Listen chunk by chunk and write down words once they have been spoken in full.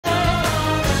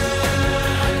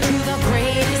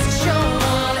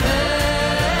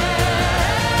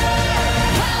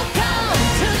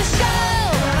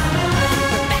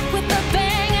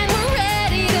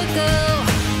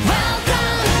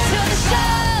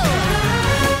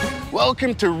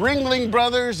Welcome to Ringling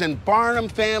Brothers and Barnum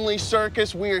Family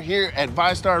Circus. We are here at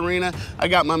ViStar Arena. I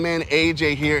got my man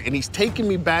AJ here, and he's taking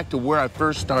me back to where I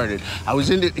first started. I was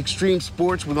into extreme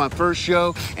sports with my first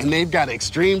show, and they've got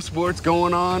extreme sports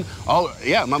going on.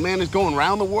 Yeah, my man is going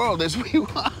around the world as we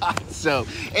watch. So,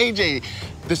 AJ,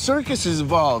 the circus has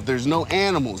evolved. There's no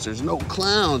animals, there's no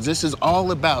clowns. This is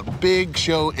all about big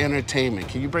show entertainment.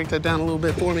 Can you break that down a little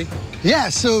bit for me? Yeah,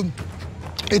 so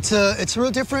it's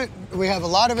real different. We have a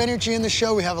lot of energy in the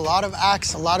show. We have a lot of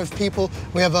acts, a lot of people.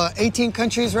 We have 18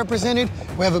 countries represented.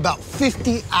 We have about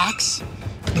 50 acts.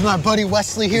 My buddy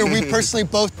Wesley here, we personally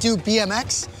both do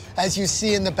BMX, as you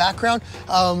see in the background.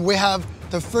 We have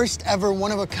the first ever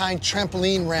one-of-a-kind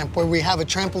trampoline ramp where we have a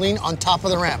trampoline on top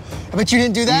of the ramp. I bet you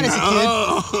didn't do that as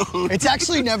a kid. It's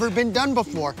actually never been done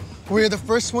before. We're the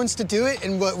first ones to do it,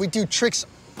 and we do tricks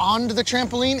onto the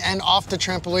trampoline and off the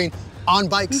trampoline on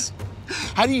bikes.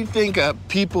 How do you think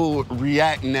people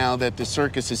react now that the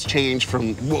circus has changed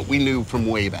from what we knew from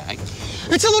way back?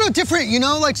 It's a little different, you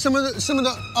know, like some of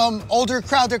the older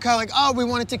crowd, they're kind of like, oh, we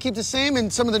want it to keep the same,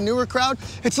 and some of the newer crowd,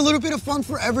 it's a little bit of fun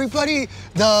for everybody.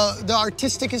 The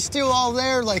artistic is still all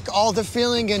there, like all the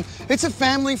feeling, and it's a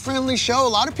family-friendly show. A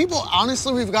lot of people,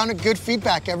 honestly, we've gotten good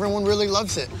feedback. Everyone really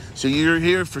loves it. So you're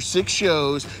here for 6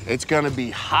 shows. It's gonna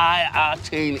be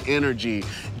high-octane energy.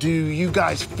 Do you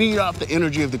guys feed off the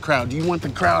energy of the crowd? Do you want the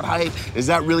crowd hype? Does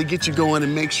that really get you going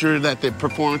and make sure that the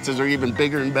performances are even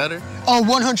bigger and better? Oh,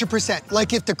 100%.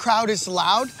 Like if the crowd is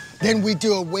loud, then we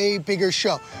do a way bigger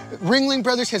show. Ringling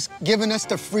Brothers has given us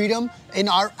the freedom in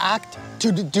our act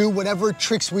to do whatever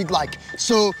tricks we'd like.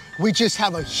 So we just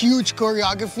have a huge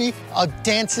choreography of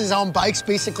dances on bikes.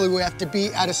 Basically, we have to be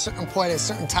at a certain point at a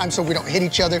certain time so we don't hit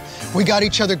each other. We got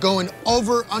each other going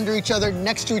over, under each other,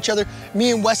 next to each other.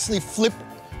 Me and Wesley flip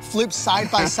side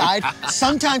by side.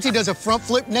 Sometimes he does a front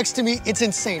flip next to me. It's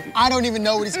insane. I don't even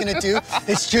know what he's gonna do.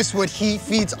 It's just what he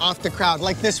feeds off the crowd,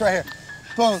 like this right here.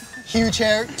 Boom, huge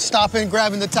hair, stopping,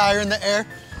 grabbing the tire in the air.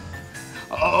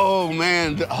 Oh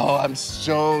man, oh, I'm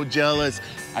so jealous.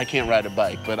 I can't ride a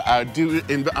bike, but I do,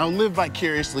 and I'll live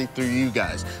vicariously through you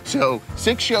guys. So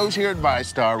 6 shows here at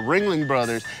ViStar, Ringling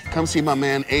Brothers. Come see my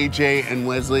man AJ and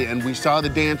Wesley, and we saw the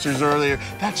dancers earlier.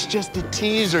 That's just a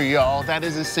teaser, y'all. That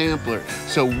is a sampler.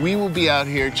 So we will be out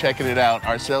here checking it out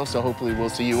ourselves, so hopefully we'll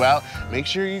see you out. Make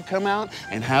sure you come out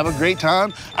and have a great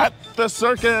time at the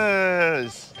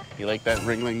circus. You like that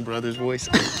Ringling Brothers voice?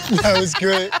 That was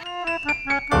great.